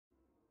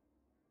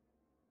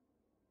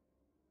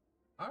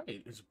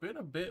Alright, it's been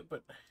a bit,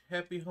 but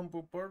Happy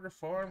Humble Burger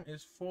Farm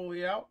is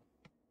fully out.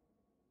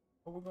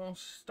 But we're gonna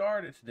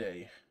start it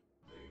today.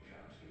 They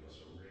can't give us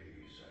a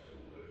raise after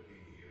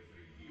working here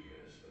for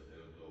years, but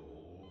they'll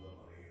blow all the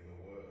money in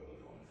the world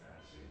on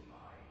fancy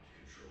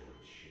mind-controlled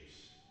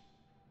chips.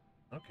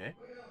 Okay.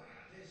 Well,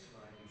 this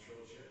mind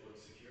control chip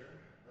looks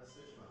secure. Let's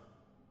stitch him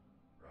up.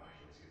 Right,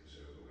 let's get this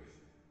over with.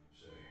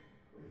 Say,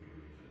 when are you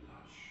leaving for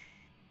lunch?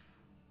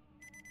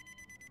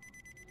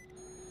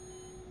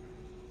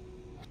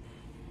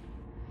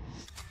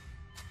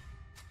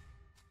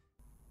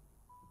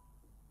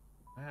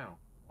 Wow.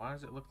 Why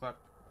does it look like...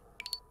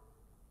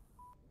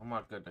 Oh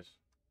my goodness.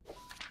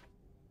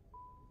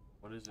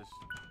 What is this?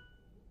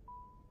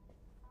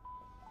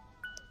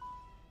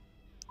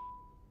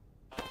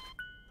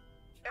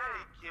 Hey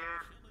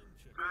kid,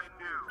 good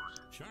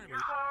news. Charlie. You're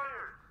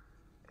hired.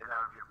 And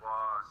I'm your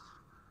boss.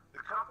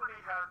 The company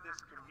had this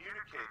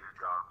communicator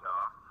dropped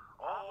off.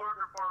 All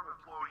Worker Farm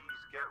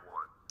employees get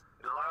one.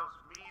 It allows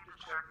me to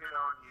check in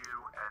on you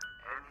at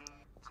any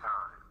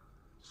time.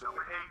 So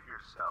behave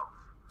yourself.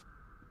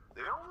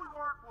 They only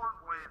work one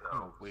way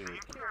though, Oh, weird. so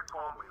you can't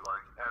call me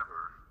like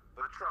ever.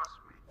 But trust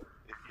me,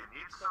 if you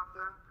need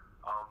something,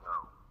 I'll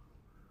know.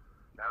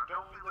 Now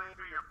don't be late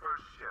for your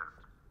first shift.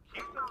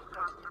 Keep those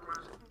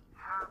customers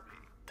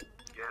happy.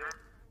 Get it?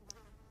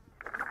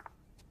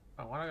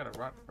 Oh, why do I got a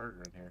rotten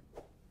burger in here?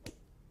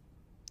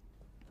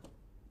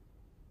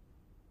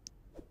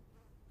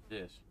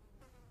 This.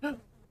 An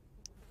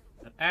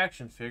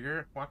action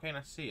figure? Why can't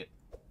I see it?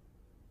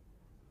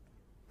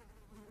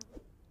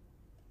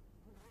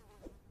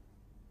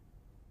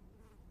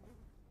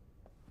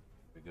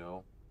 Here we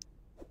go.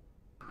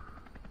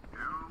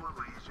 New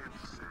Elysian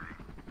City.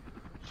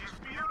 She's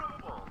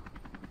beautiful.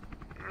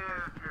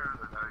 If you're in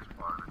the nice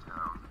part of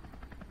town.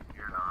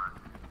 You're not.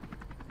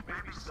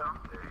 Maybe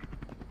someday. A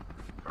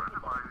friend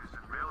of mine who's in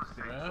real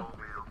estate Yeah? told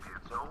me it'll be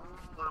its own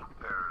little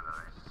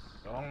paradise.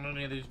 Don't own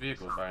any of these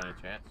vehicles by any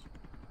chance.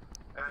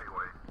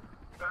 Anyway,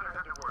 better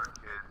head to work,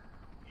 kid.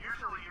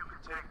 Usually you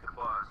can take the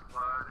bus,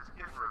 but it's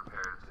getting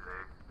repaired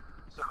today.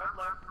 So head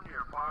left from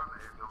your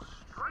apartment and go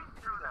straight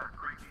through that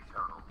creepy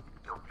tunnel.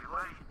 Don't be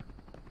late.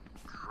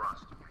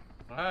 Trust me.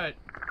 Alright.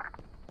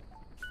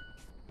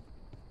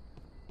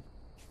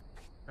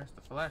 Press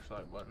the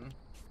flashlight button.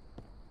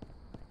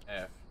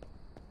 F.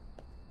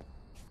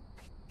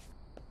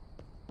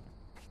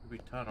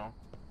 Creepy tunnel.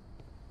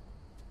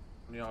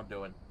 What are y'all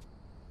doing?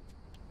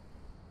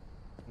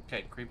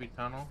 Okay, creepy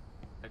tunnel.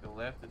 Take a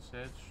left, it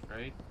says,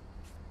 straight.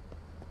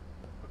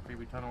 What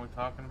creepy tunnel are we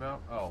talking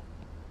about? Oh.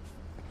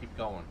 We keep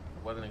going.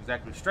 It wasn't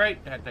exactly straight,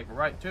 I had to take a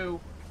right too.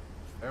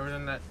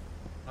 Everything that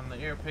on the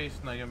earpiece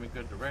and they give me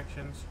good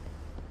directions.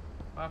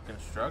 Wow,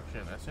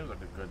 construction, that seems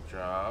like a good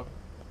job.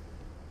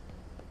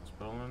 It's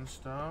building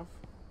stuff.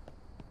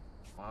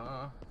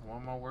 Why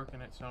am I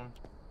working at some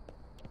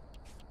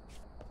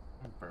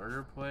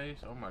burger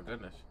place? Oh my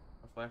goodness.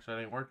 My flashlight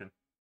ain't working.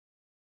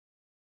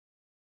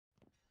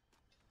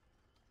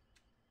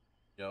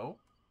 Yo.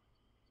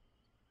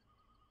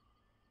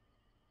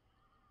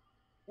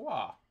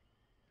 Wow.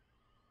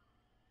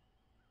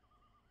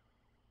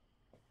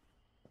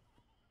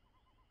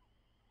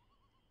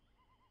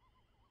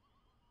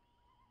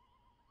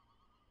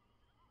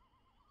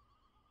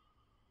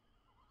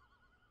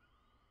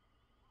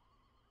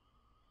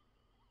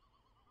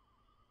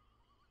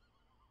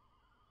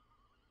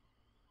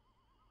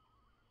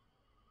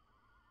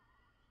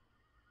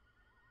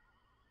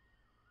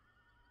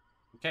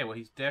 Okay, well,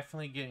 he's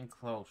definitely getting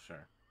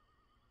closer.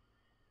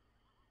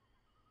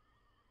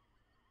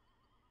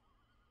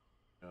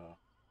 Yeah.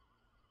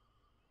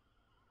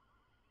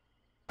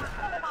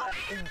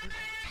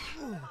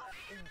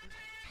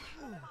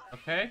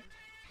 Okay.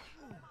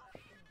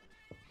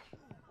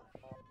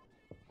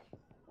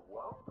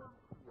 Welcome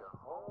to your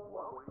home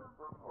away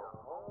from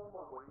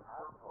Humble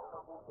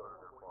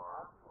Burger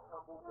Farm.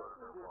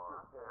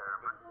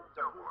 But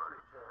don't worry.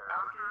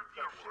 After a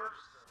few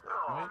shifts,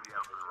 they'll all be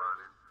up and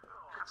running.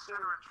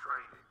 Consider it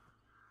training.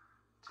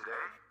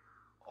 Today,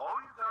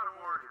 all you gotta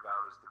worry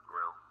about is the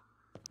grill.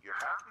 Your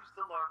Happy's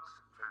Deluxe,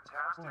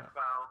 Fantastic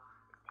Fowl,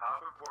 and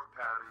Poppin' Pork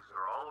Patties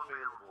are all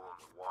available on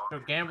the walk-in.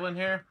 They're gambling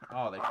here?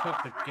 Oh, they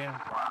took the game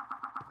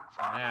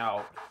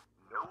out.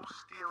 No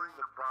stealing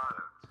the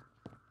product.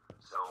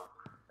 So,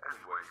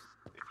 anyways,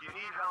 if you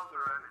need health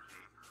or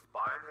energy,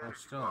 buy an energy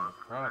stealing bar the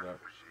from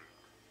product. Machine.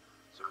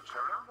 So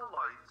turn on the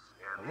lights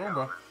and A the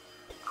Roomba. oven,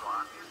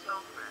 clock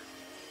yourself in,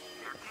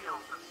 hit the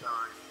open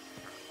sign,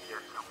 and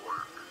get to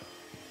work.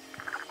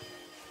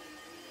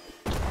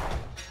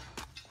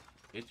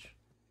 Bitch.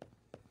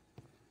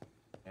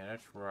 Yeah,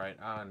 that's right.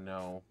 I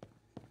know.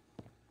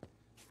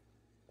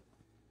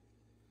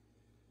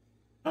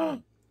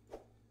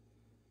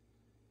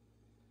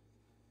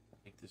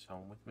 Take this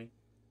home with me.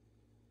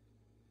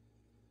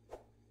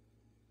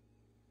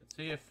 Let's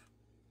see if...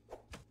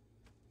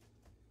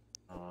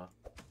 I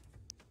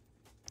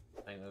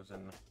think it was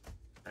in the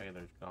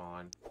trailer's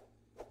gone.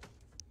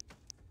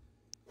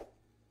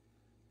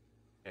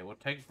 Okay, we'll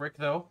take Brick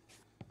though.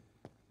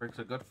 Brick's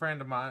a good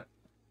friend of mine.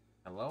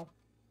 Hello?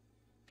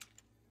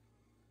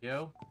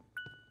 Yo.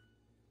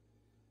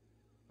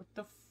 What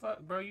the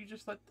fuck, bro? You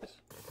just let this...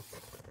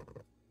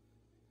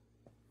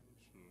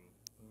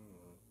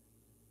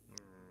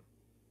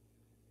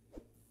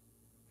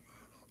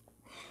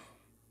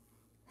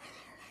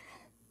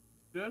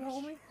 Good,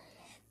 homie?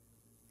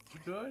 You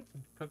good?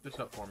 Cook this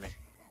up for me.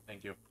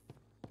 Thank you.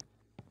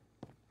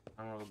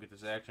 I'm gonna go get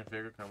this action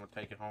figure because I'm gonna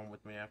take it home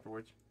with me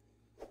afterwards.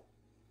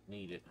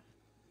 Need it.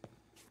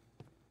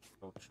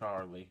 Go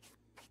Charlie.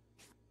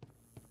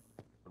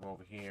 Put him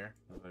over here.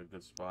 That's a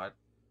good spot.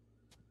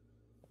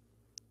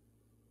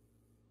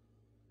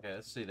 Okay,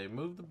 let's see. They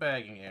moved the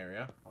bagging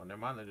area. Oh,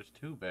 never mind. There's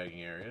 2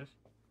 bagging areas.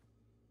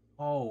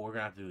 Oh, we're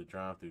gonna have to do the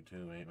drive-through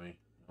too, ain't we?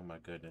 Oh my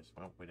goodness.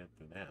 Well, we didn't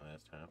do that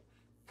last time.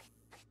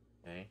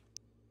 Okay.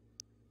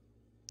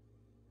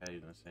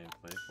 Patty's in the same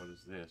place. What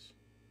is this?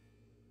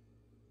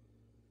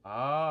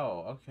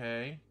 Oh,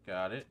 okay.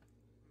 Got it.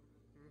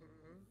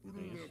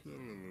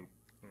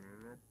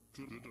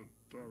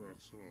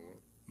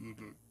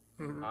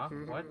 Huh?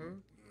 What?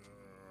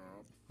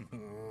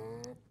 Kinda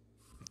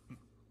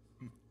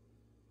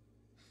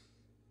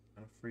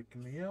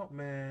freaking me out,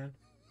 man.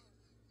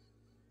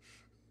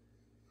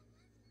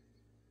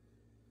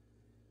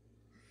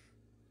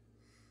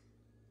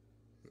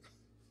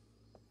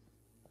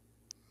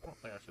 I don't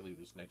think I should leave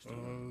this next to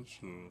him.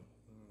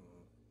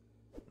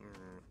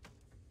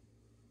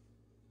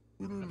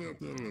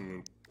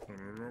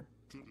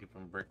 Keep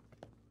him brick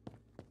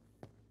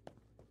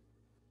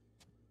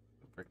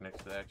next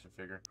to the action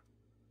figure.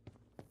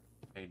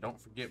 Hey, don't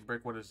forget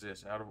brick. What is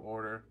this? Out of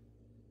order.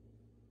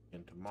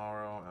 And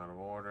tomorrow, out of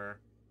order.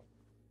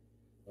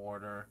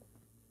 Order.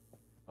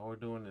 All we're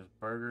doing is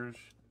burgers.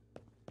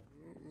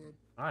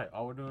 Alright,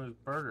 all we're doing is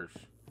burgers.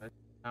 That's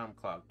time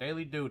clock.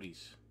 Daily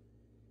duties.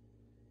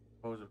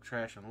 Dispose of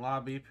trash in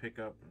lobby. Pick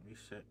up and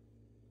reset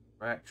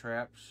rat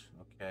traps.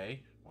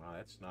 Okay. Wow,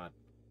 that's not...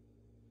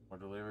 More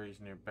deliveries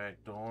near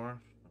back door.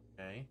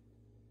 Okay.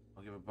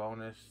 I'll give a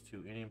bonus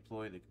to any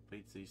employee that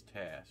completes these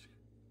tasks.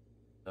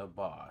 The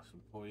boss.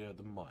 Employee of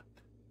the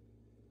month.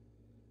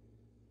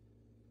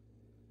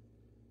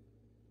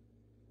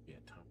 Yeah,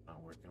 Tom's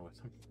not working with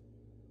him.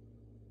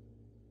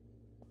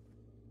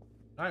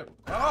 Alright.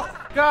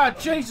 Oh, God,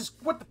 Jesus.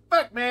 What the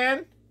fuck,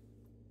 man?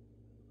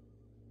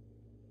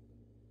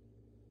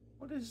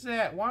 What is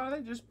that? Why do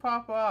they just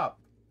pop up?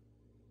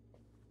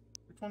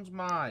 Which one's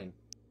mine?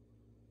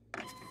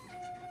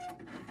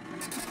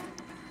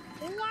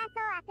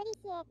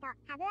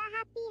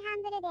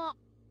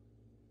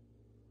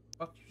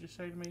 What did you just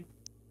say to me?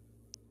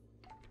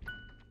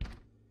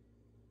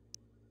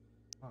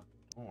 Lock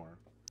the door.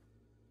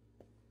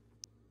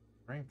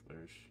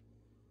 Sprinklers.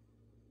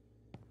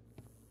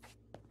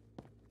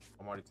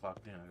 I'm already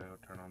clocked in. I gotta go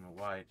turn on the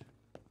light.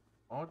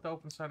 Why won't the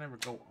open sign ever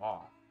go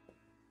off?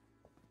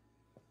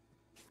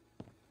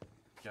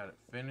 Got it.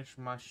 Finish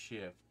my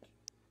shift.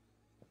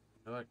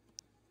 I feel like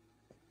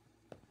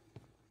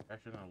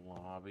trash in the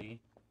lobby.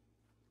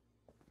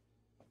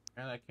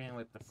 And I can't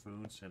let the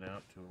food sit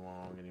out too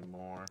long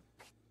anymore.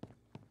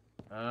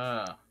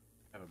 Have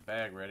a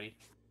bag ready.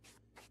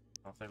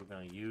 I don't think we're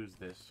gonna use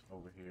this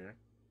over here.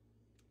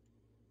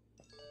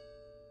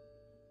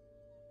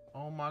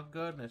 Oh my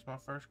goodness, my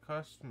first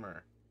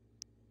customer.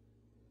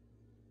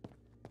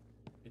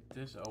 Get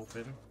this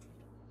open.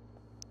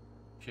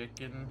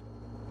 Chicken.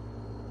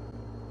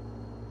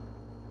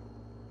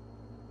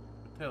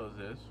 What the hell is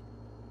this?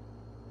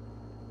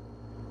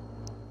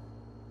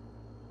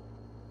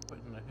 What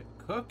in the heck?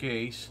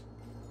 Cookies?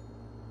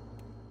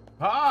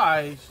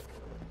 Pies?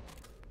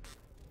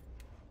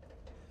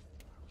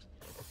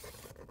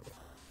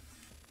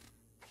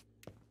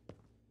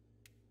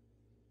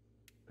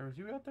 Was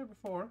you out there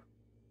before?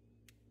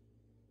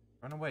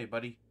 Run away,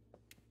 buddy.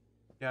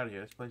 Get out of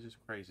here. This place is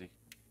crazy.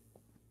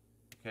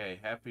 Okay,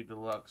 Happy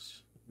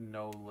Deluxe,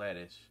 no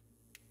lettuce.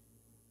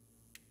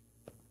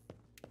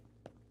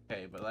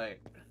 Okay, but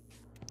like...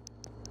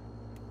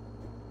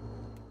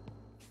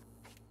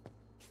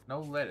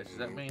 No lettuce, does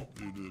that mean...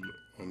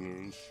 Oh,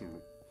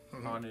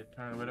 I need to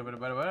turn a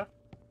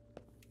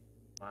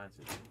Mine's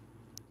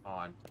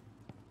on.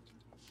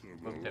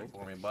 Look that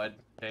for me, bud.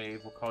 Dave,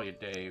 we'll call you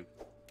Dave.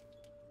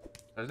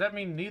 Does that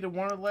mean neither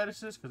one of the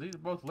lettuces? Because these are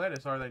both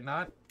lettuce, are they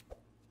not?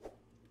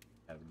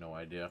 I have no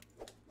idea.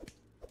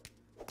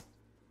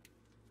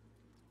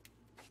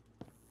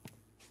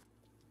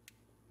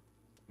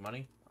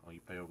 Money? Oh,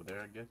 you pay over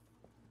there, I guess.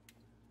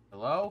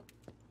 Hello?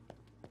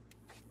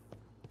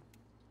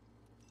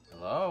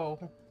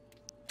 Hello?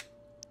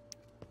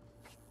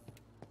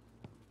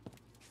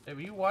 Dave,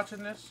 are you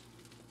watching this?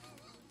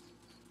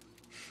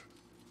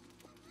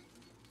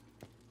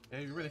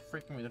 Dave, you're really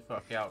freaking me the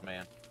fuck out,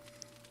 man.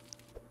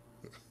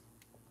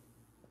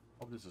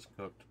 Hope this is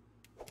cooked.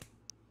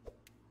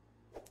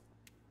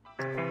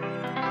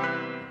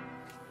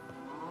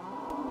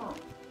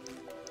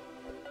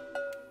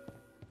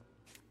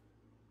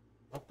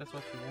 Hope that's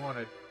what you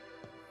wanted.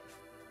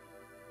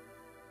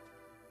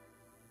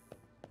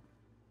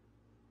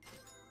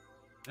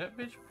 Did that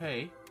bitch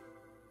pay?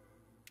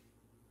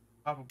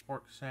 Papa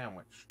pork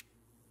sandwich.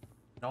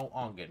 No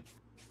onion.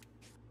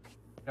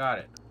 Got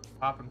it.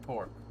 Popping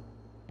pork.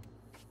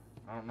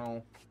 I don't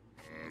know.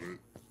 I'm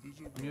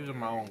using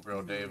my own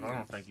grill, Dave. I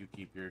don't think you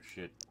keep your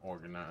shit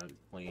organized,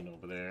 clean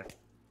over there.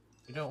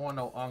 You don't want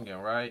no onion,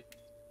 right?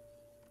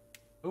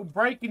 Who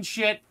breaking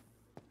shit?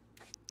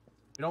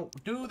 You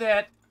don't do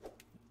that.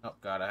 Oh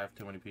god, I have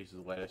too many pieces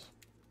of lettuce.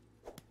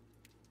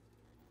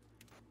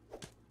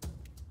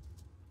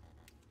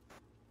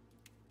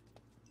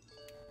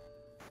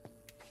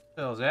 What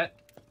the hell is that?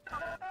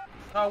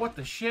 Oh, what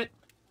the shit?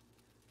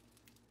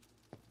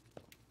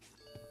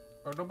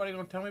 Or nobody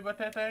gonna tell me about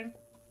that thing?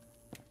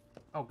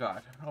 Oh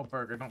god. Oh,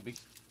 burger, don't be... Is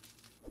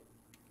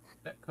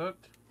that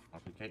cooked? Oh,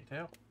 you can't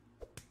tell.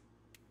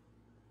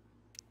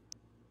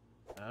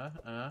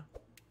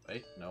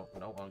 Wait, no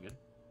onion.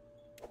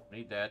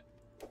 Need that.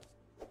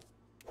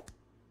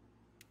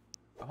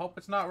 I hope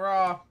it's not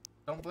raw.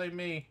 Don't blame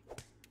me.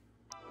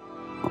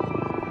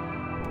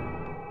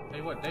 Tell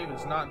you what,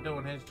 David's not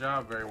doing his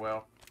job very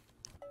well.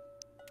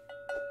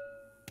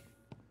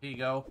 Here you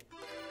go.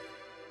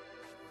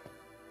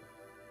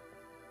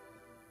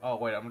 Oh,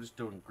 wait, I'm just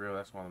doing grill.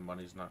 That's why the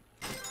money's not...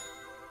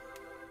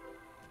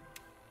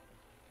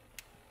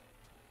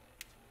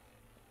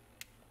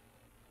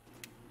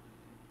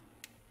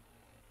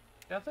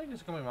 Yeah, I think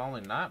it's gonna be my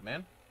only night,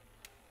 man.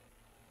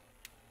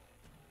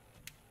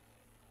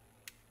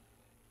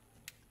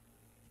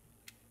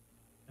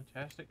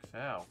 Fantastic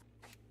fowl.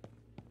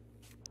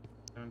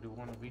 Gonna do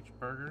one of each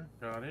burger.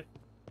 Got it.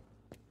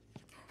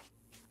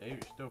 Dave,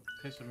 you're still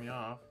pissing me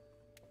off.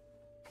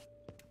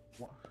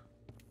 What?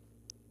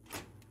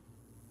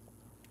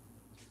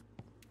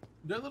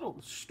 That little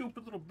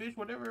stupid little bitch,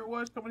 whatever it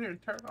was, coming here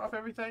and turn off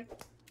everything.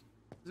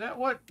 Is that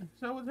what's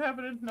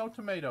happening? No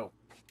tomato.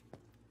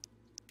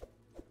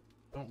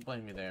 Don't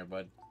blame me there,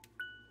 bud.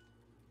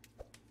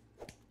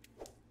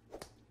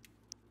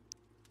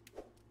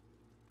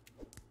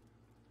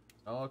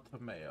 No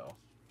tomato.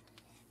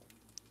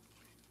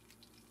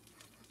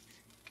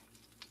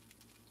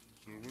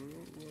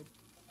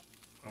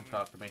 Don't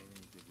talk to me.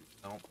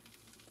 Don't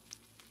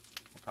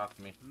talk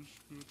to me.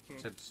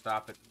 I said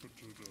stop it.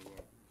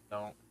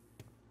 Don't.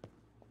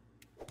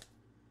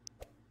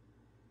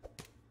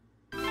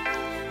 I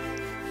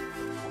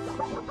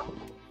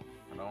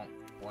don't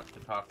want to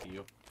talk to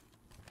you.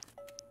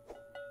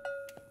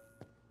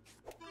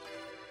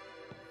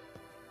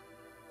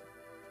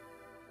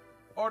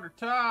 Order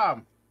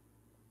time!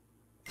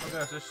 Oh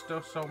gosh, there's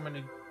still so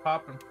many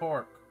popping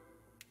pork.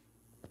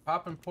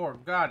 Popping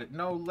pork, got it.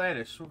 No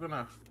lettuce. We're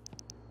gonna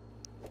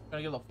get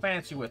a little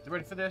fancy with it.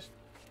 Ready for this?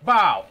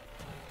 Bow!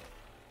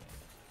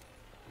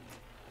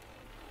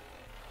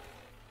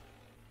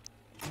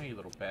 Hey, you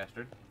little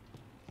bastard.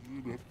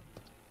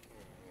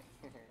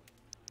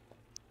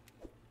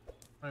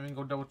 I didn't even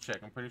go double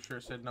check. I'm pretty sure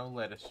it said no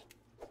lettuce.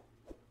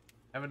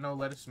 Having no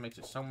lettuce makes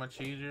it so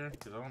much easier,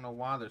 because I don't know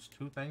why there's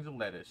two things of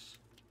lettuce.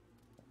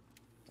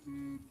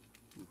 Why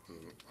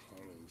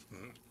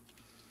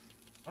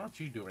don't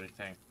you do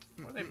anything?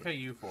 What do they pay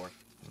you for?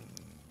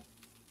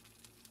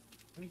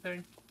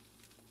 Anything?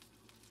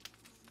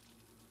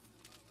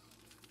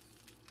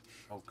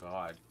 Oh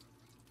god.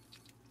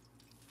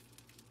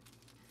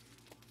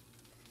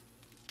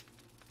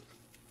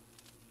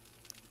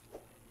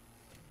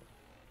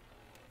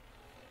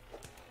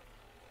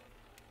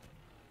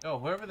 Yo,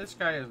 whoever this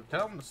guy is,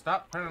 tell him to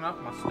stop turning off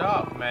my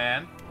stuff,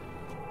 man.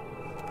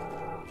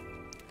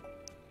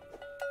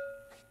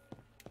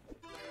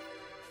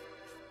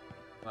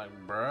 Like,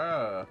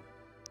 bruh.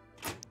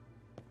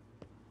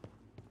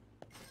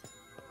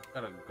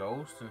 Got a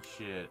ghost and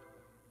shit.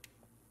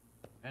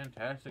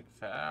 Fantastic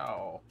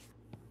fowl.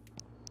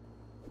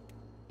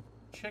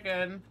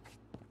 Chicken.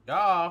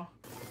 Yeah.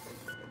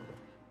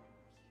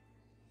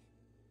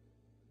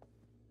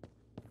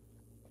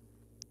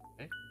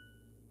 Okay.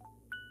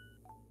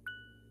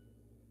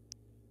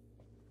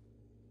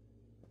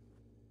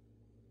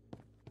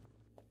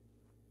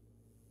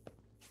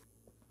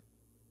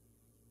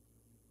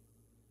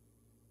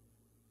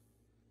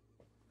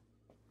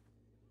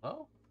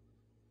 Oh.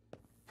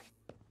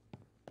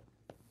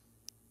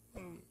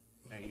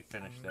 Yeah, you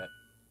finished that.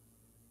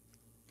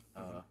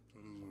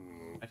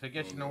 I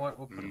guess you know what?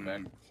 We'll put it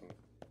back.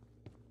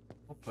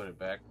 We'll put it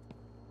back.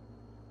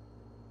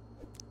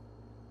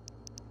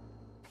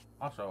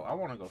 Also, I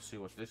want to go see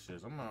what this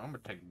is. I'm gonna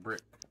take brick.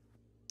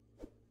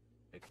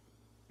 Take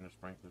the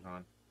sprinklers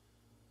on.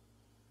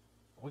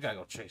 We gotta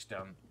go chase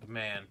down the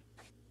man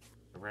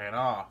that ran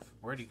off.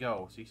 Where'd he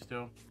go? Is he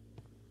still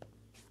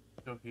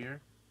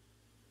here?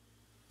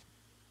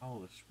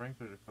 Oh, the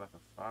sprinklers are for like a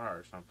fire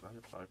or something. I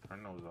could probably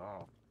turn those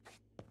off.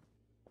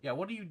 Yeah,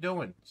 what are you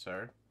doing,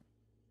 sir?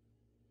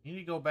 You need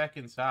to go back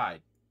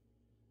inside.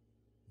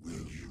 Will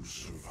you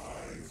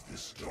survive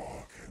this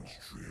dark and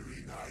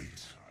dreary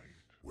night,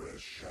 where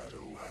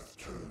shadow hath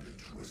turned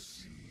into a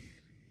sea,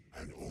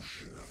 an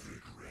ocean of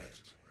regret,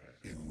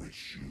 in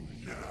which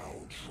you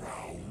now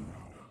drown?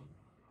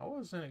 I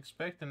wasn't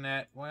expecting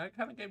that. Well, that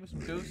kind of gave me some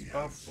Many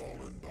have goosebumps.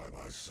 fallen by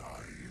my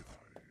side,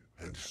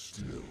 and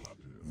still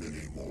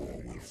many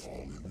more will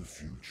fall in the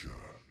future.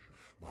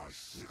 My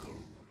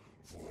sickle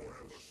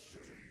forever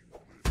stained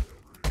with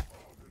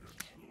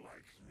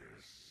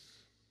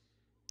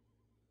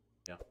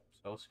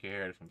So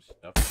scared of some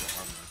stuff to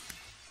harm me.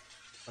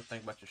 Don't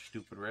think about your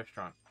stupid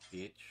restaurant,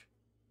 bitch.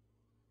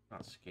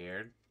 Not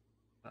scared.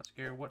 Not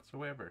scared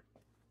whatsoever.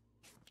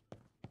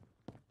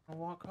 I'll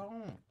walk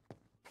home.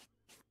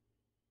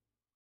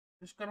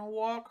 Just gonna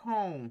walk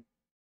home.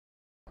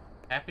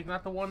 Happy's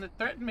not the one that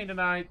threatened me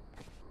tonight.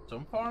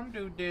 Some farm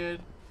dude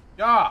did.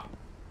 Yeah.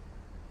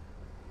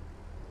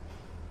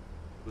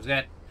 Who's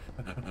that?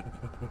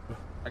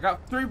 I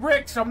got 3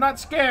 bricks. I'm not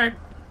scared.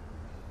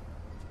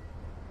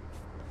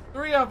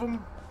 3 of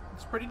them.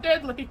 It's pretty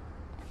deadly.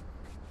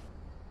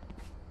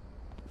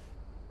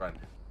 Run.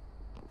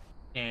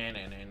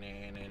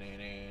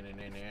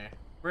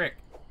 Brick.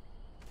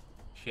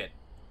 Shit.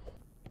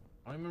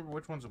 I don't remember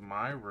which one's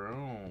my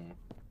room.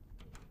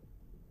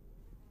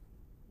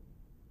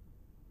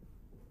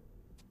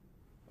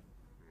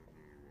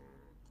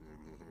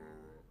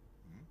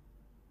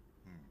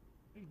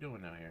 What are you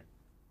doing out here?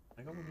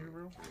 Can I go in your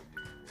room?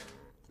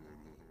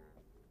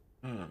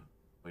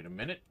 Wait a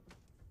minute.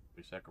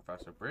 We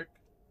sacrifice a brick.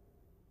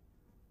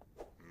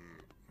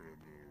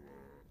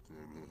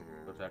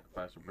 Go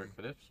sacrifice a brick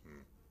for this.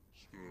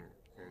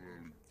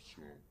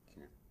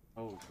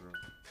 Oh, room.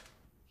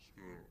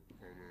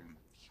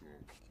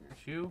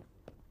 It's you?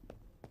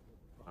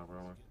 My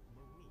room.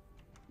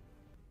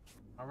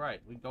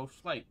 Alright, we go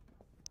slate.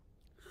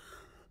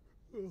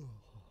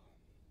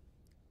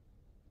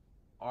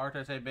 Or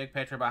to say big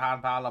picture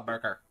behind pile of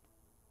burger.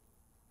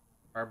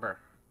 Burger.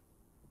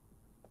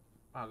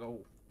 I'll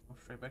go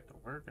straight back to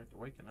work after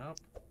waking up.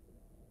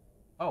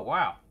 Oh,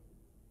 wow.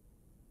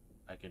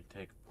 I can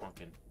take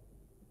pumpkin.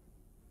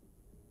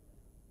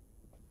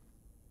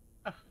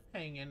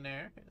 Hang in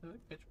there. There's a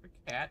picture of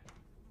a cat.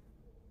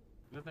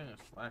 Good thing this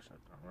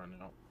flashlight's not running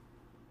out.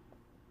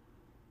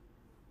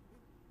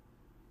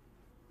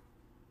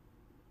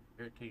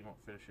 Guarantee you won't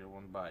finish it in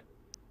one bite.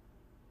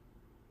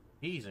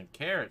 Peas and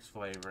carrots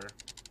flavor.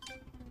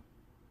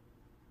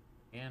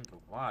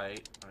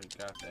 Candlelight. I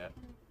got that.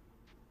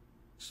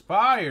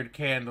 Expired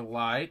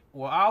candlelight.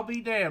 Well, I'll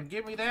be damned.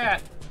 Give me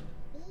that.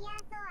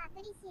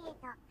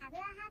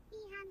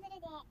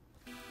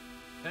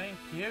 Thank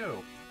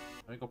you.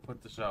 Let me go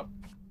put this up.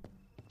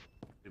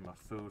 Do my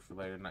food for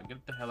later. Now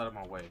get the hell out of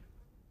my way.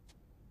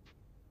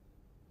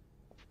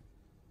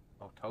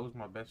 Oh, Toad's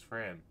my best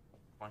friend.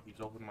 Why he's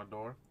opening my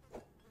door?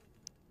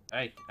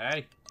 Hey,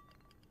 hey!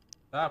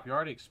 Stop! You're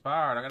already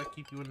expired. I gotta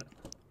keep you in the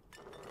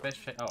best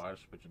shape. Oh, I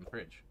just put you in the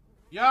fridge.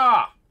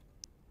 Yeah!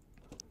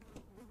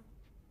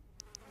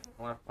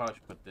 I probably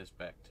should put this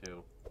back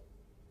too.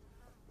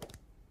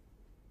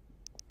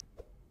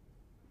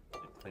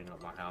 Clean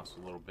up my house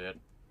a little bit.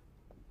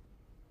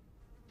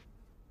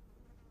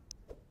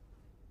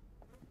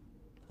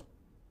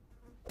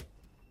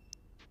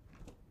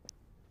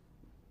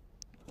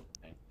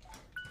 Okay.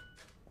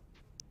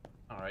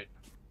 All right.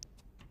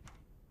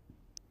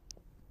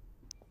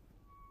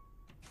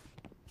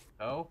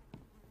 Oh.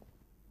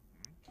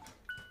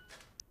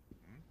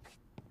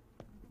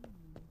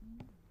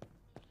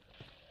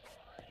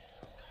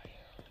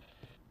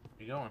 Where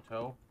you going,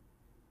 Toe?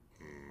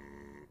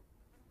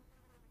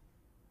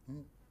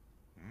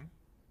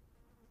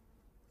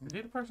 Is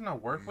he the person I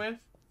work with?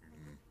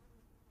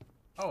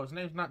 Oh, his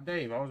name's not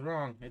Dave. I was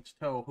wrong. It's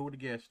Toe. Who would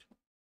have guessed?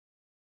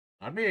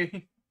 Not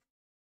me.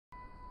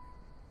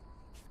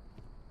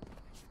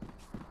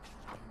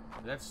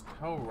 That's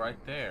Toe right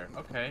there.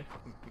 Okay.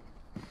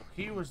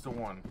 He was the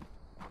one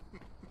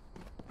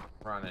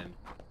running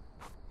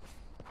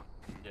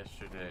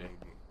yesterday.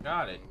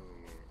 Got it.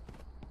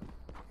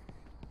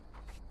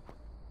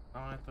 I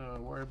don't have to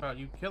worry about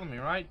you killing me,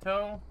 right,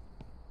 Toe?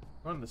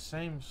 We're on the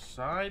same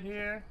side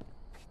here?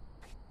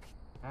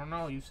 I don't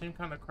know, you seem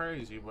kind of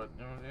crazy, but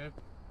you know,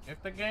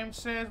 if the game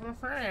says we're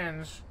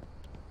friends,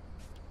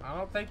 I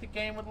don't think the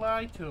game would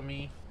lie to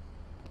me.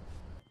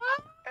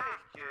 Hey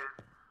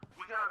kid,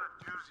 we got a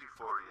doozy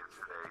for you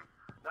today.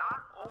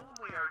 Not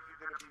only are you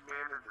going to be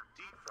manning the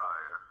deep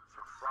fryer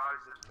for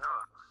fries and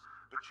nuts,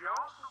 but you're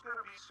also going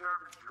to be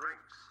serving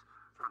drinks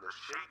from the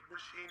shake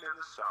machine and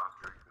the soft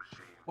drink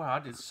machine. Wow,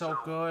 I did so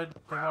good.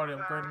 They've already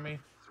upgraded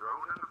me. Throw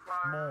it in the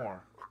fryer,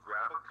 more. Or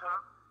grab a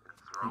cup and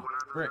throw it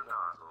under Brick. the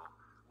nozzle.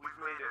 We've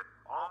made it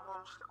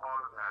almost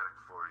automatic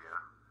for you.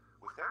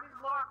 With any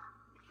luck,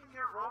 you can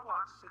get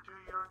robots to do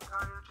your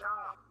entire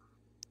job.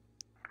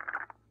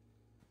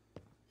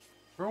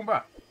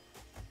 Roomba!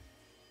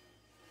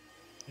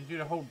 You do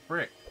the whole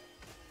brick.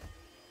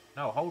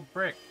 No, hold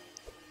brick.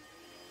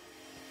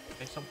 In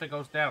case something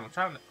goes down. I'm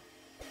trying to...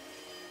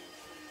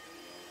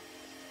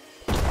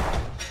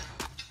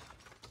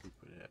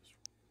 Stupid ass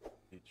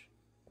bitch.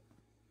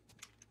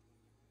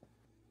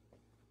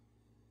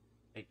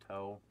 Hey,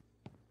 Toe.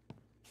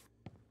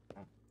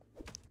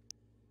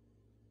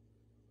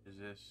 Is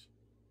this...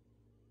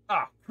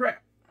 Ah,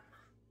 crap!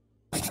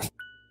 Crap.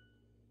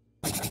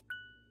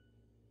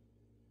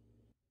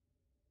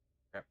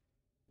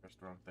 Pressed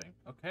the wrong thing.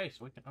 Okay,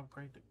 so we can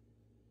upgrade the...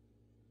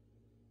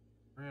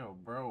 Real,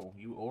 bro.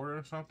 You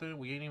order something?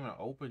 We ain't even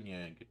open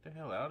yet. Get the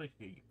hell out of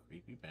here, you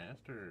creepy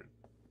bastard.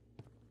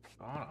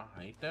 God,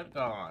 I hate that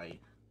guy.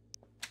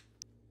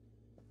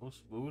 Oh,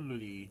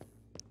 smoothly.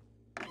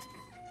 I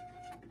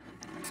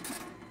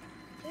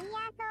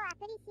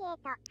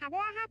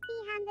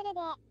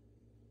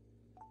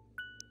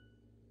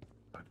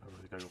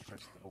really gotta go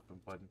press the open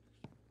button.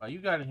 Oh, you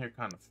got in here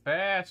kind of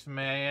fast,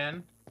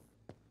 man.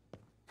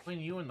 Between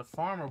you and the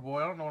farmer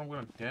boy, I don't know what I'm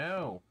gonna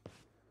do.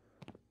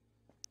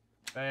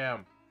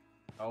 Bam.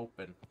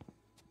 Open.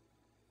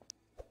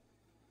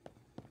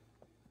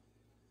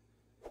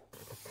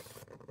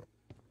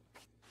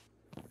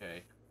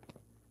 Okay.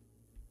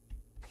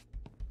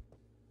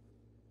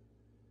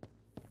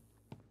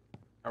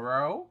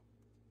 Hello?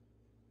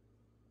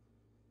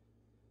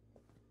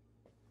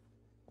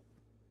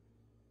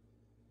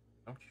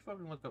 Don't you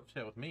fucking look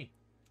upset with me.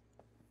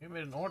 You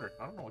made an order.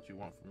 I don't know what you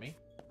want from me.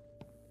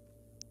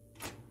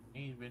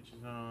 These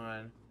bitches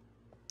on.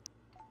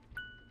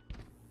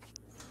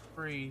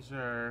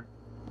 Freezer.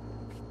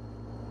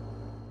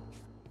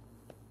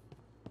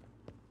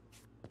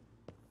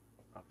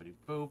 Boppity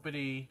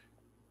boopity.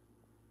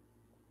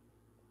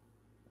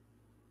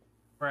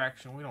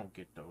 Fraction. We don't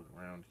get those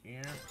around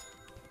here.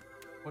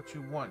 What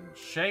you want?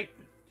 Shake?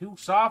 2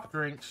 soft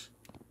drinks.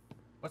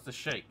 What's the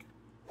shake?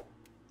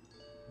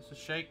 What's the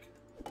shake?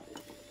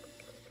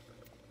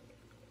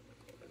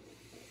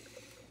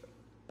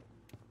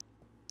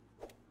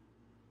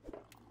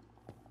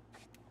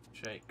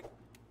 Shake.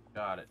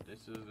 Got it.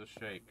 This is a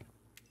shake.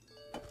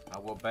 I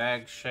will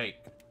bag shake.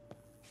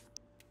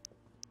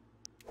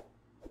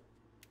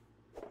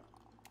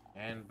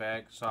 And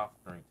bag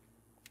soft drink.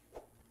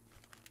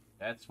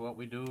 That's what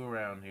we do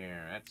around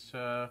here. That's,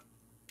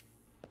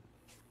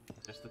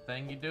 just the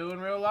thing you do in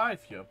real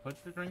life. You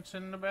put the drinks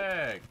in the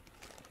bag.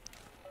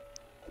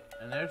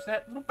 And there's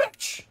that little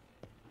bitch!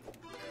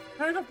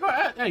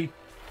 Hey!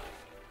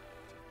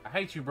 I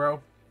hate you,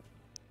 bro.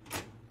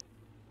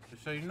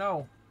 Just so you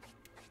know.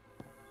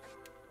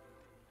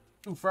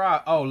 2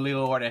 fries. Oh,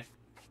 lordy.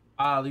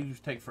 Ah, these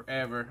take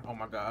forever. Oh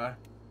my god.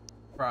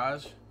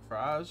 Fries.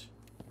 Fries.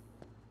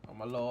 Oh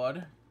my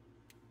lord.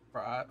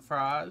 Fries.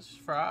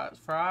 How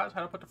do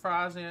I put the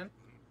fries in?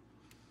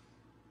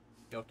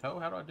 Yo, Toe,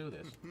 how do I do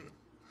this?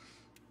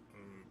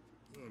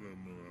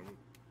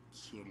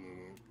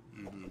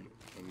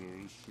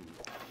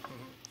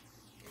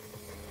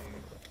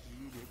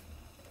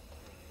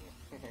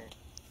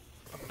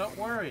 Don't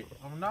worry.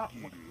 I'm not...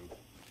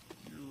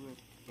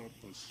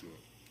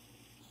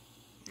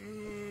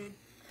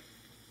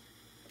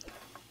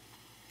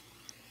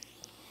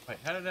 Wait,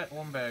 how did that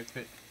one bag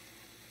fit?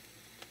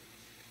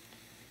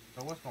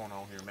 So what's going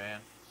on here,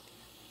 man?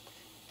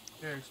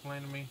 Here,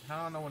 explain to me. How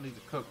do I know when these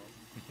are cooked?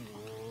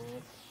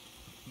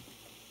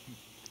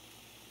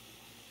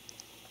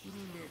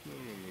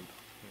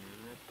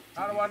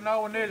 How do I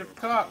know when these are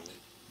cooked?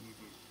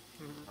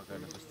 Oh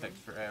goodness, this takes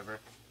forever.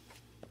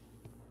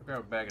 I'll grab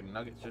a bag of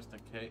nuggets just in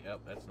case. Yep,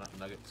 that's not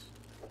nuggets.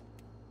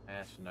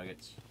 Ash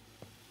nuggets.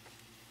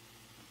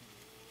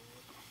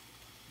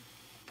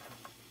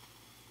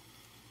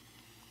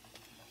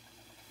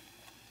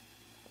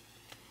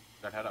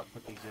 God, how do I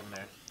put these in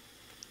there?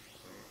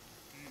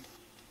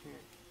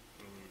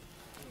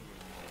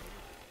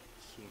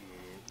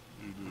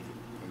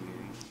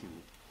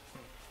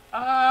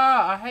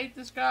 Ah, I hate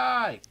this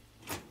guy.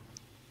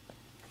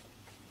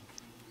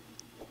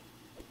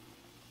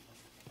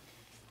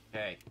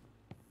 Okay.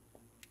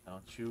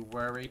 Don't you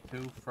worry,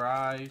 2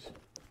 fries.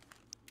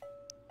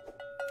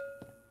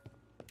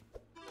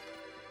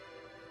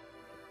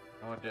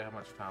 No idea how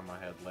much time I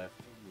had left.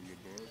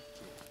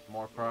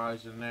 More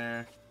fries in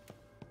there.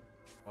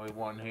 Only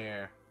 1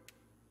 here.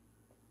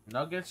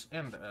 Nuggets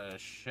and a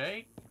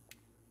shake?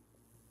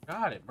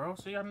 Got it, bro.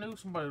 See, I knew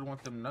somebody would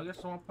want them nuggets,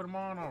 so I put them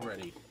on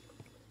already.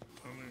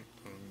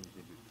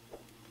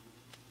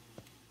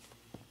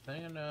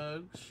 Thing of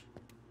nugs.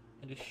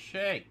 And a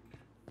shake.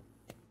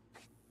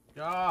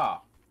 Yeah.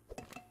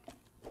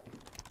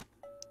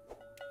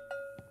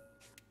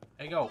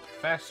 There you go.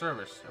 Fast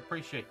service.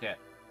 Appreciate that.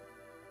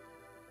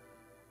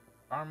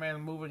 Our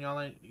man moving, y'all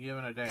ain't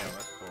giving a damn.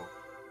 That's cool.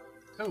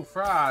 2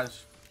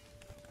 fries.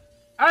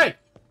 Hey!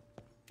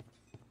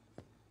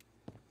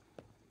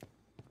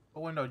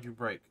 What window did you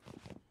break?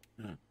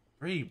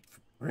 3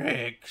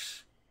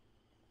 bricks.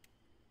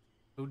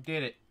 Who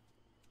did it?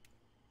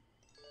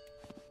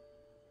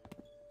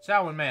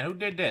 Salmon man, who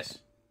did this?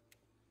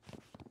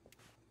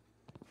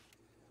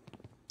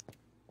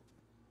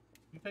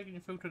 You taking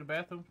your food to the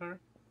bathroom, sir?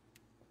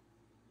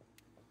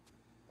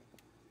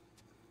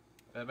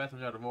 That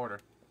bathroom's out of order.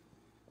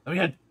 Let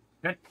me in.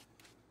 Good.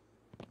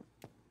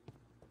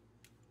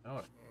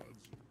 Oh.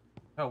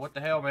 Oh, what the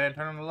hell, man?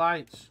 Turn on the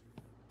lights.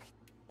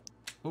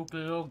 Spooky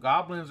little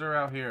goblins are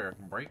out here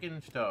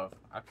breaking stuff.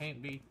 I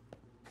can't be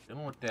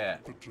dealing with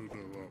that.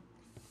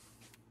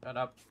 Shut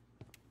up.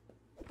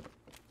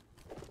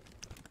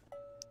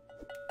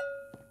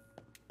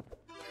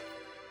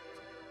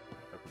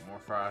 Put more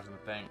fries in the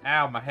thing.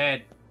 Ow, my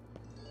head.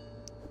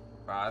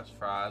 Fries,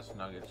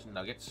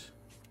 nuggets.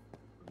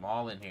 Put them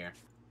all in here.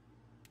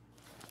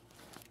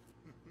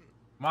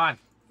 Come on.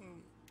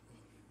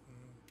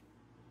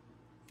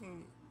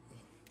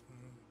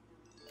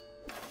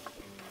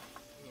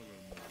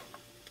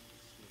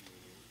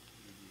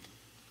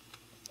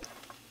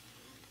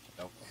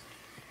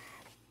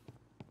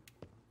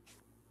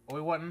 Oh,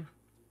 we wanting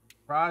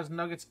fries,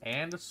 nuggets,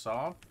 and a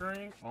soft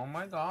drink? Oh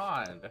my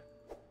god.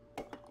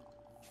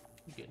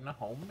 I'm getting a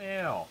whole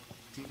meal.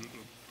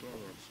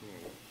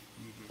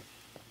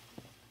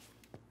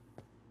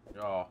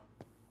 Yo.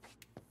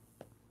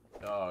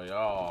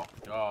 Yo.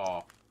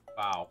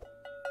 Wow.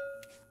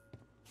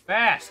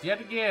 Fast, yet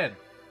again.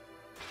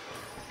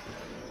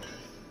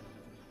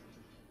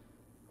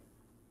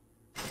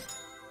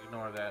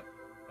 Ignore that.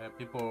 Yeah,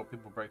 people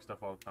break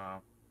stuff all the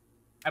time.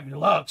 Happy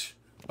lunch.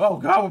 Oh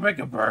god, we're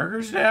making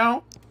burgers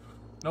now?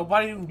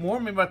 Nobody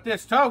warned me about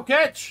this. Toe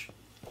catch!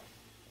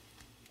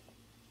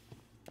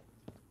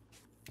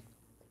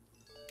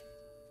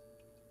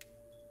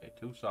 Okay,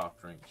 2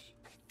 soft drinks.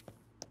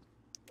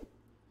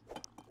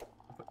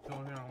 Put 2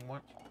 in here on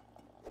what?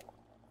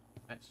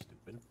 That's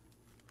stupid.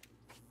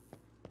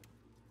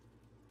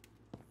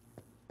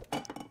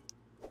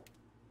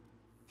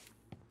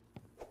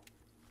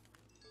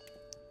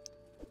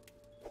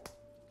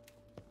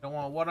 Don't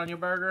want what on your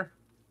burger?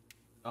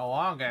 No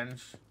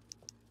organs.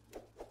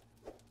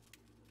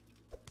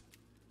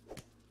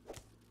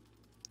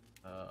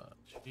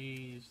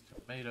 Cheese,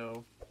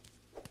 tomato.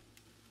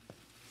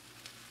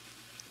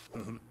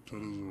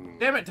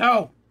 Damn it,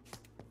 Toe!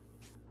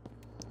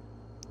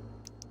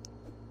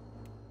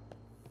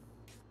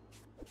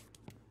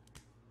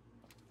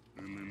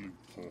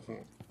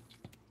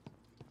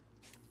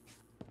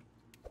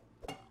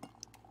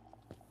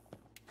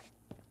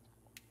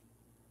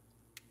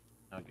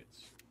 Nuggets.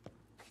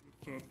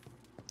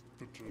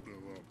 What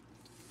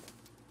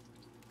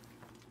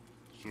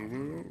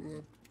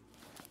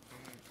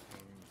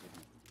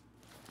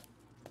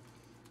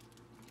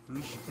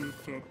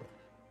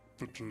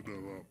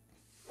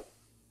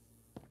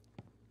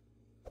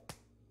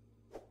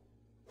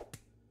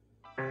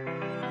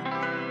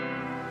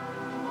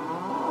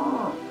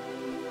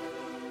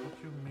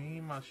you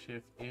mean my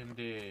shift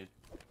ended?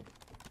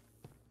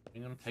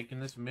 I'm taking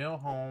this meal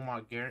home,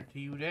 I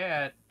guarantee you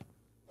that.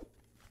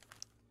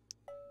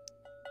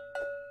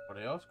 What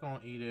else gonna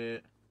eat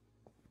it?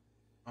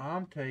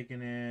 I'm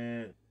taking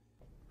it.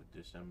 Put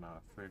this in my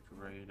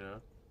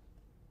refrigerator.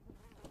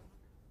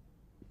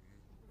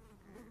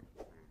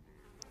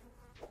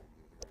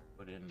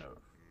 Put it in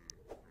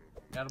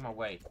the... Out of my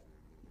way.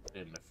 Put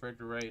it in the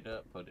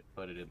refrigerator. Put it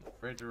in the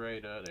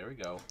refrigerator. There we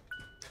go.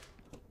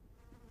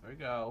 There we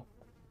go.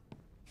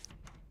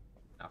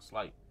 Now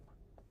slice.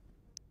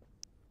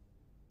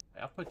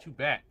 I'll put you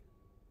back.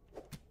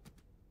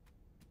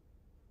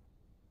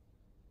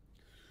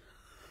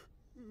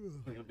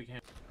 It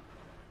became...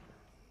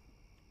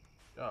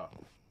 Oh.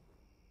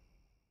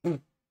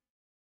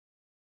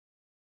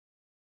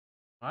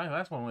 Alright,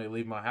 that's one way to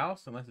leave my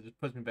house, unless it just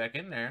puts me back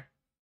in there.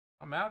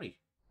 I'm outie.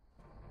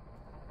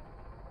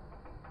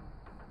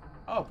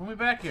 Oh, put me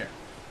back here.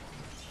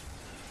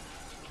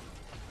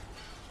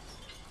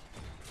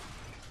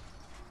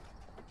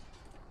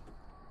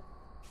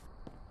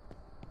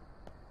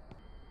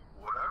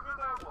 Whatever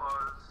that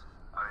was,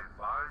 I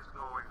advise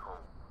going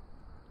home.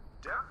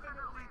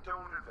 Definitely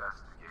don't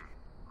investigate.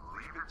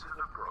 Leave it to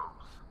the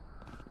pros.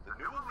 The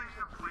new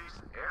Elysian Police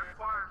and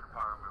Fire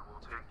Department will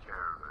take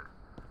care of it.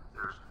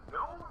 There's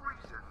no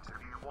reason to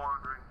be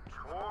wandering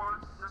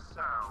towards the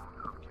sound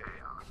of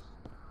chaos.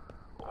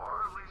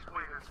 Or at least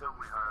wait until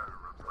we hire a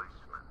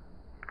replacement.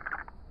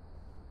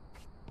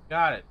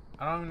 Got it.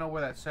 I don't even know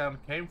where that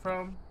sound came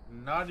from.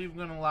 Not even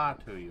gonna lie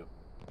to you.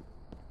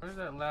 Where's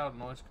that loud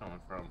noise coming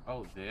from?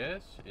 Oh,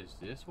 this? Is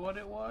this what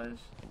it was?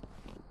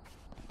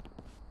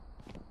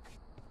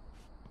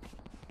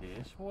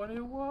 This what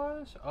it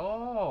was?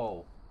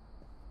 Oh.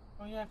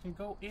 Oh yeah, I can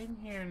go in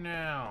here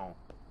now.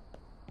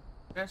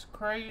 That's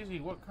crazy.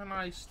 What can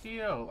I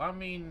steal? I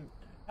mean,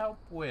 help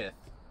with.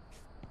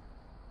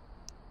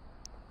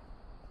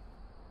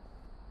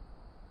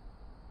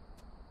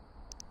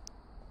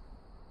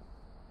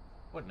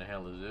 What in the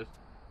hell is this?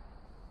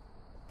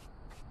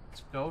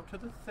 Let's go to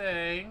the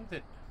thing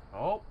that...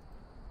 Oh!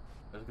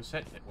 There's a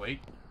cassette...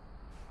 Wait.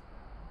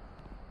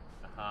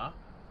 Uh-huh.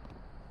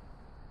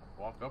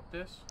 Walk up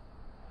this?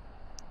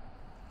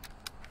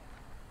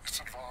 It's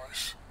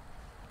advised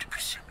to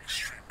proceed with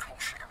extreme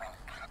caution around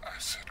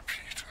acid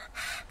Peter.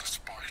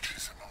 Despite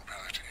his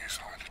immobility, he is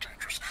highly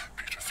dangerous.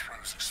 Peter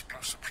throws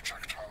explosive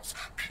projectiles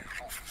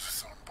peeled off of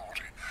his own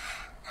body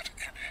at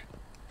any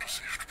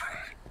perceived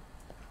prey.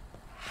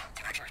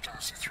 The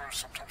projectiles he throws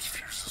sometimes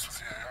fuses with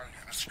the AI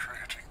units,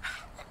 creating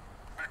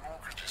a new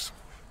organism.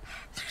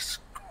 These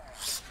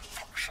ghouls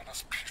function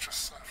as Peter's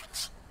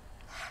servants.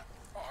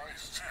 I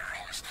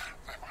theorize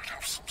they might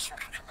have some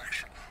sort of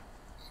connection.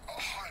 A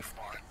hive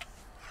mind.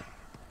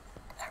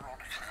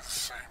 Ironically, the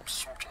same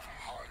sort of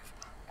hive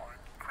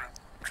mind Grim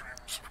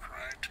dreams of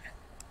creating.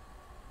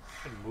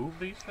 Can move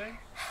these things?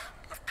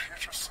 If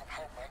Peter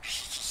somehow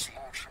manages to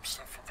dislodge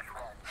himself from the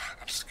ground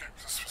and escape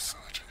this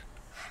facility,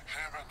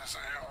 him and his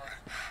AI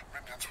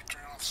minions will do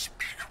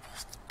unspeakable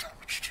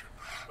damage to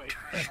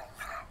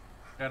Jonga.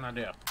 Got an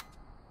idea.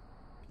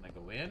 Can I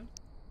go in?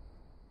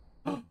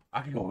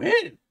 I can go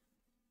in!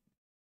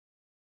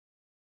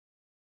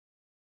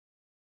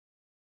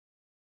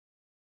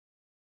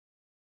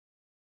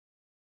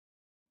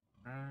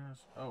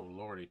 Oh,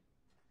 lordy.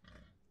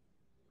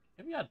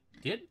 Maybe I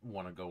didn't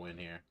want to go in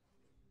here.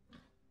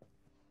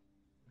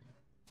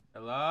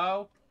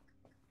 Hello?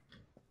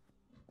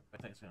 I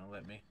think it's gonna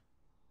let me.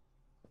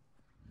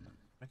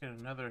 Make it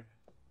another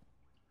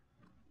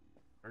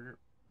burger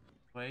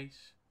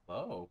place.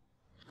 Hello?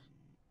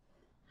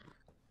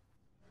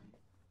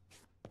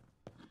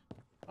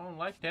 I don't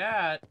like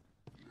that.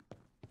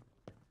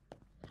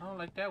 I don't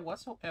like that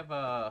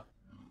whatsoever.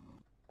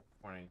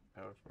 Warning.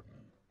 Power switch.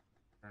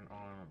 Turn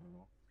on.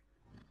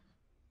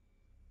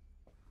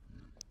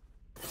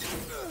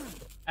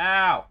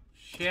 Ow!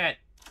 Shit!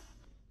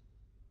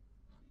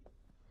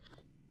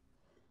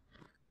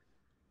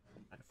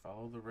 I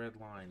follow the red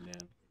line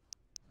then.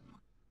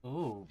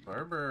 Ooh,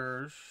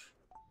 burgers.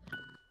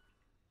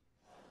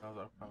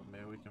 Oh,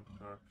 maybe we can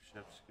put our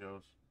chef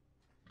skills.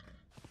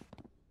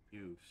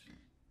 Use.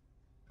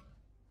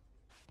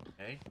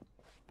 Okay.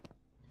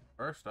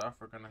 First off,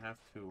 we're gonna have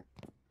to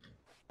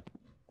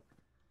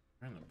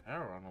turn the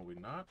power on, are we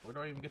not? Where do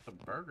I even get the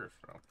burgers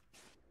from?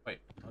 Wait,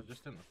 I was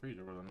just in the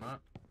freezer, was I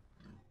not?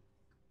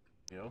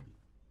 Kill.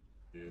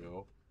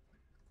 Kill.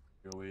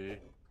 Kill.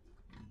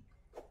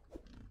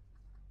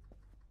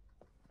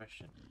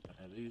 Question.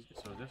 Are these,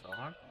 so is this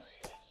on?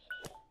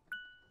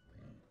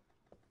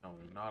 No,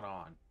 they're not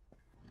on.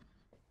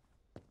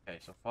 Okay,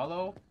 so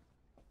follow.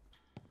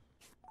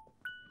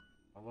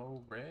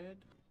 Follow red.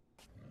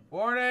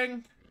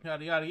 Warning!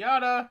 Yada yada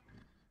yada!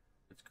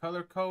 It's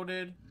color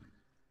coded.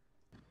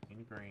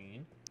 In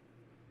green.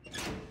 Of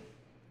horrific.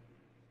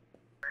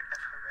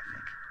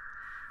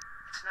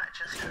 It's not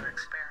just her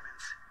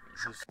experiments.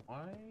 Is this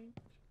white?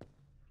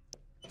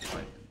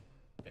 White.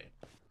 Okay.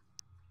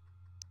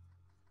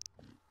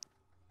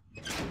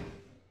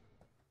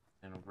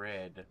 And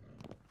red.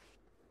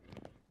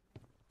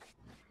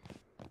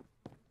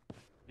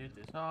 Did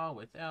this all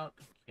without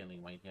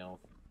killing my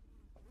health.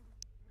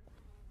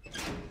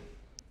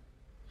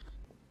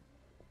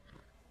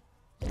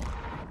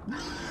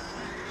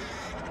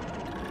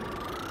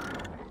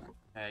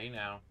 Hey,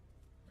 now.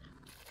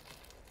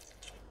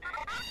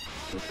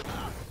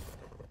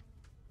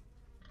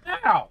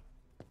 Ow!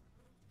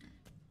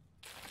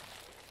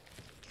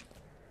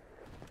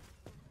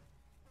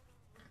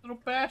 Little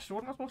bastard,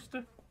 what am I supposed to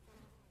do?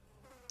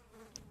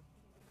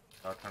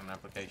 Start turning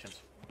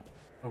applications.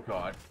 Oh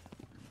god.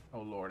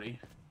 Oh lordy.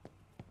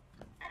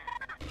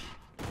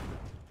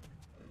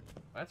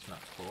 That's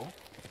not cool.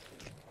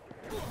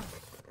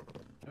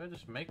 Did I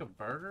just make a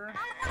burger?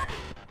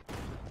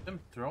 Them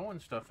throwing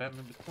stuff at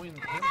me between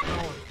him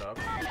throwing stuff.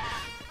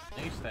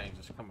 These things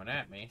just coming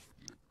at me.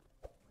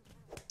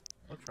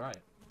 We'll try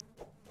it.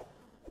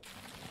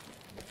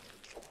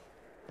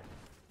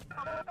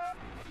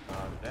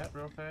 That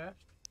real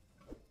fast.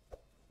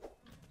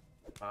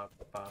 Pop,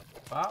 pop,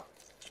 pop.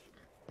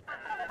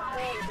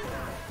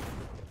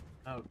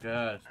 Oh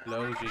god,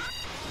 explosive.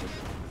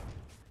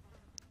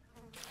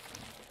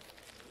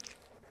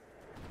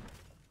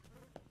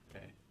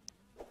 Okay.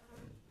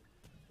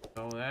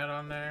 Throw that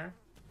on there.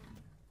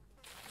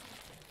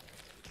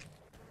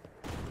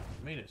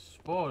 Made it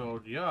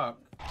spoiled, yuck.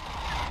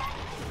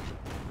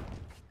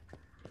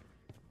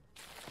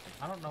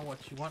 I don't know what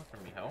you want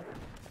from me, help.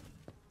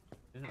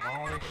 Isn't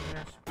all this in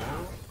here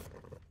spoiled?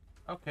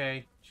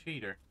 Okay,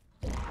 cheater.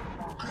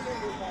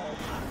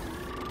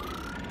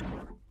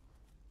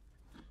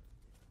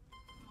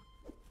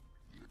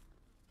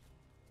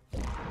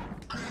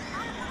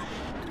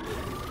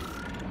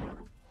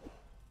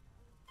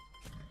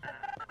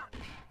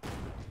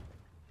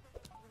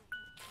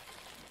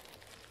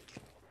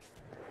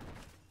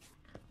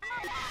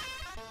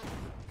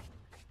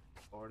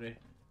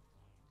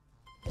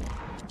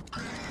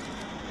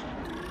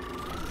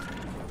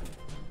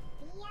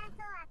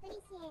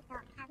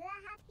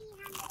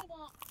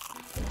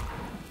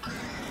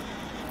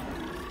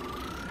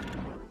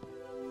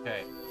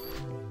 Okay.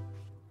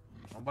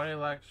 Nobody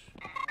likes...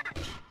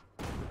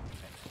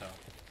 Okay, so...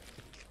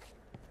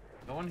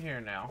 Go in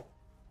here now.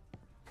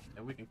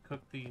 And we can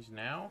cook these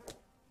now.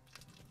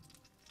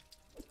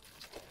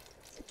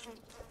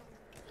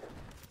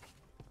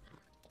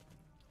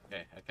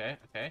 Okay, okay,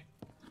 okay.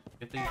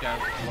 Get these guys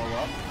to blow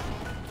up.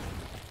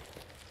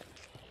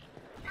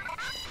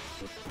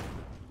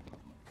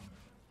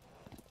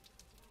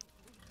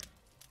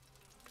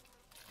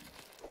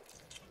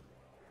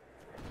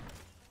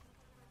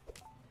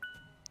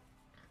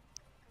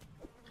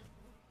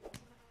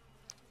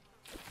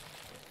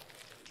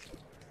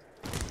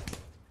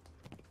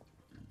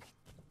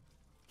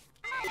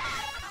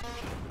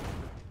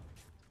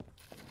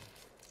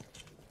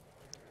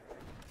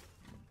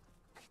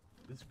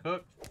 This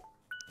cooked.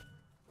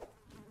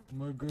 Oh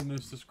my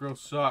goodness, this grill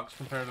sucks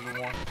compared to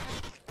the one.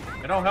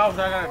 It don't help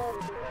that I got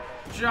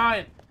a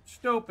giant,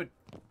 stupid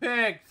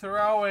pig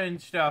throwing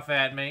stuff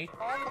at me.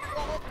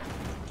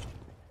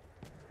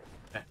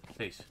 Okay,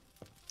 please.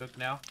 Cooked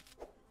now?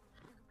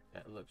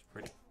 That looks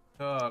pretty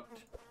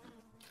cooked.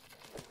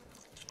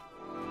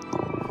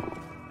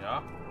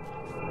 Yeah?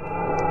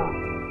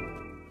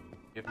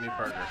 Give me a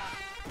burger.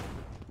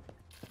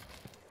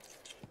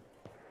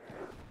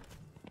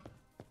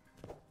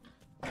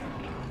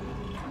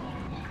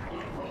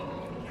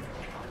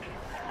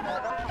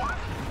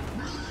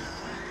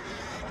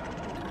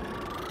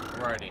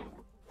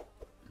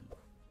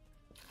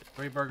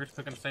 3 burgers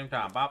cooking at the same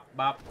time. Bop,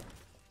 bop,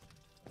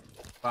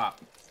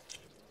 bop.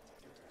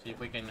 See if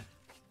we can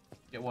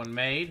get one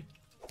made.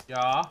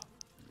 Yeah.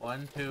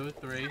 1, 2,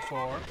 3,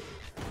 4.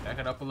 Back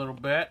it up a little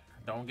bit.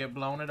 Don't get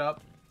blown it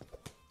up.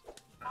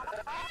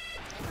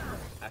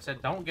 I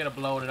said don't get it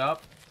bloated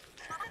up.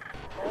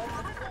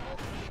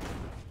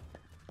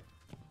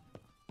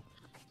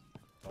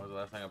 What was the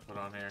last thing I put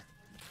on here?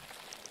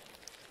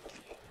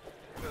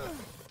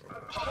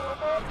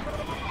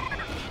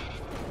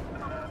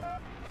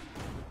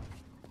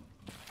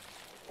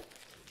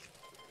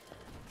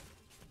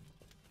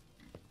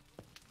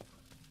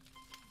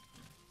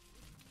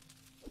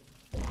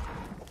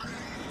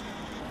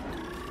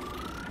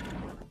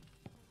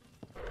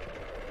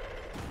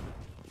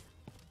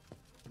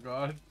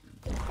 God.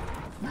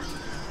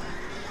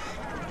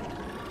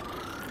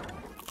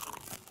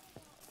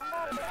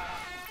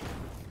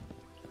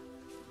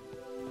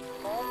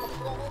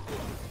 Oh,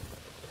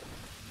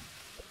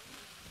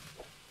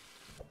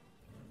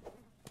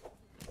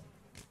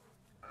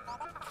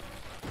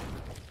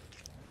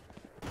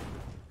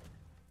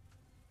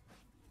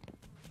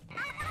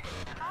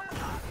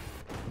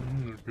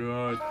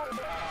 God.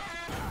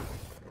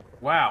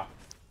 Wow.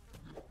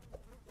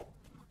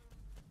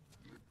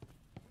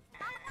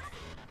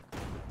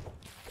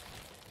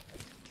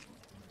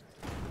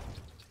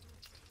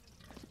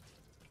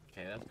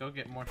 Okay, let's go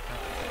get more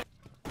stuff.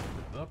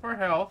 Fill up our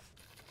health.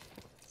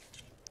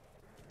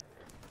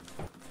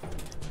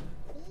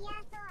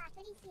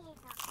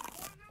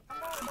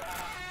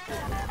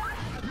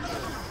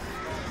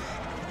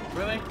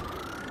 Really?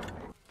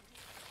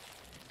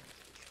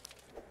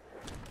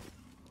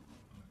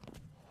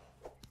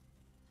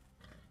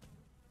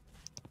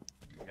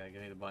 Gotta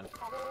give me the bun.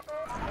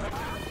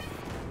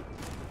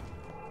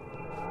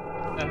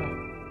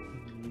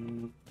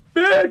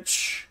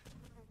 Bitch!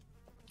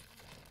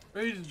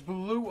 He just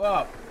blew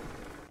up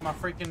my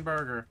freaking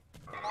burger.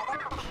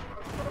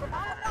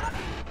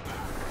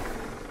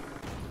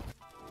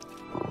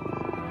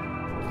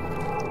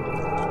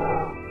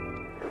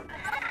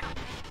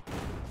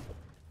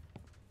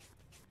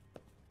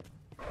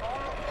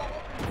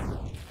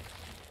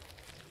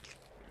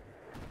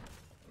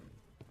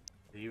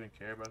 Do you even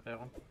care about that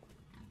one?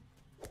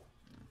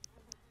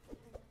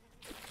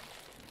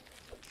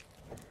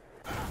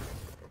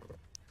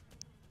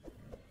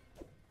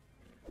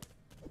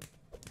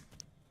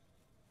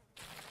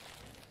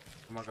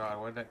 Oh my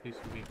God, where'd that piece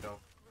of meat go?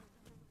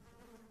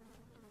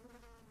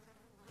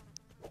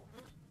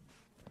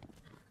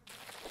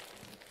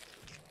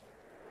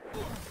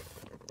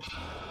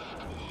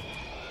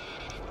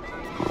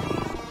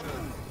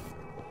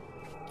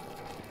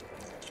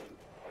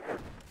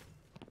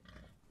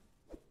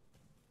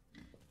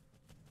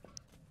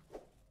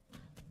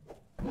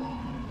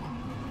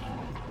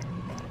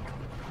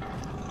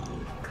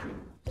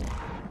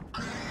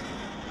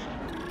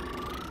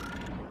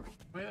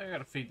 Wait, I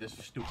gotta feed this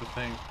stupid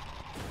thing.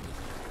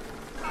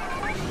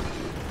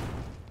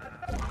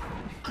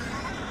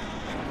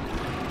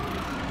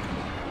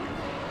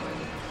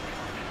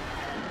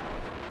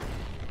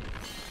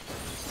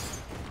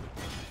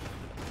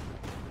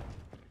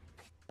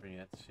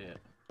 That's it.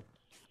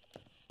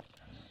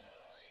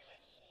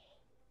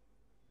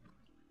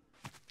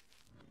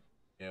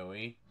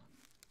 Joey.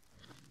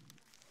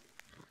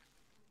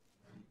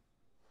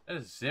 That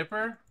a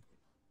zipper?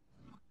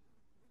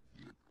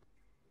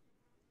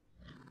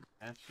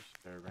 That's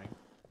disturbing.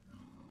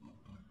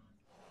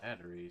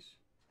 Batteries.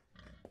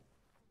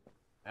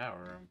 Power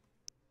room.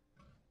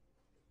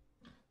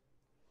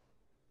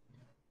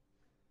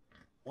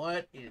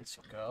 What is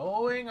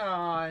going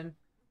on?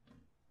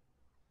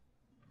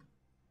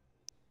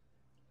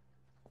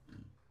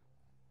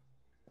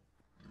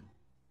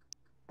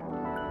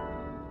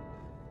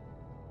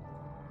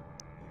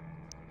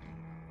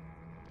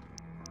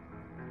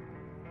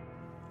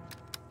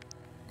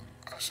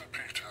 Acid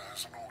Peter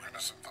is an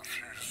organism that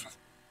fuses with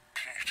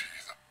Petey,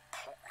 the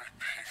portly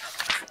pig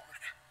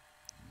electronic.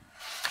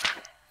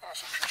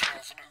 Acid Peter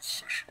has an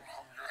insatiable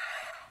hunger.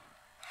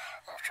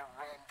 After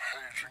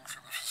rampaging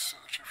through the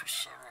facility for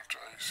several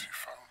days, he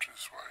found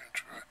his way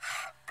into a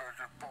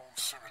burger-born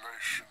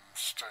simulation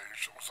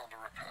stage that was under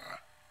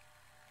repair.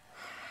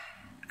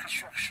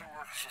 Construction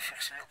workers were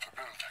fixing up the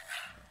building.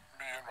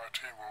 Me and my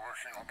team were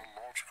working on a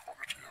large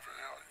quantity of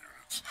AI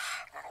units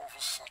when all of a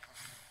sudden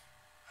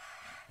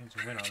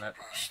Zoom in on that.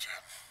 burst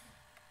in.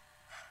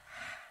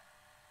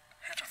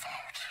 He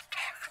devoured the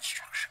entire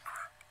construction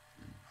crew,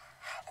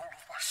 all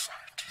of my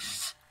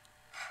scientists,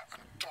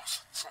 and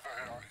dozens of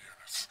AI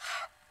units.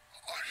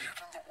 I hid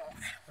in the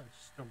walk-in.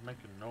 It's still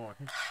making noise.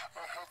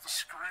 I heard the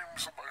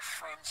screams of my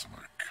friends and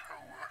my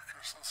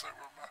co-workers as they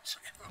were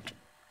massacred.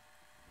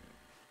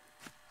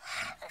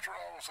 After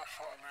hours, I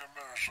finally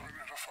emerged,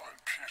 only to find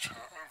Peter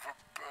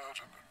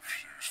overburdened and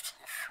fused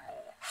to the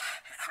floor.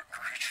 He couldn't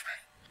reach me,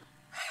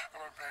 and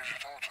I made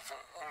it out of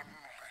the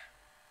only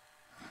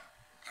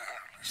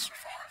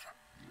survivor.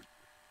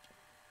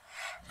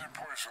 The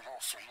employees who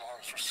lost their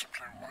lives were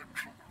simply wiped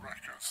from the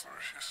records.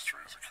 Their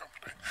history as a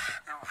company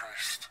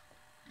erased.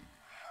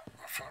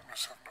 Their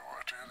families have no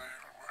idea they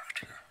even worked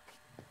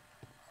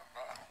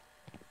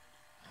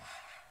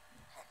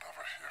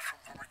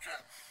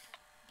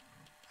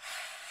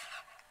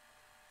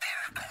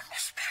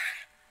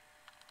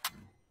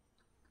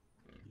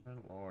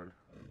Good Lord.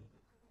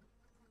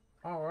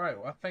 All right.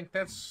 Well, I think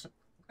that's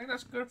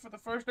good for the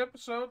first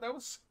episode. That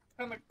was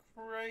kind of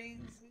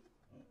crazy.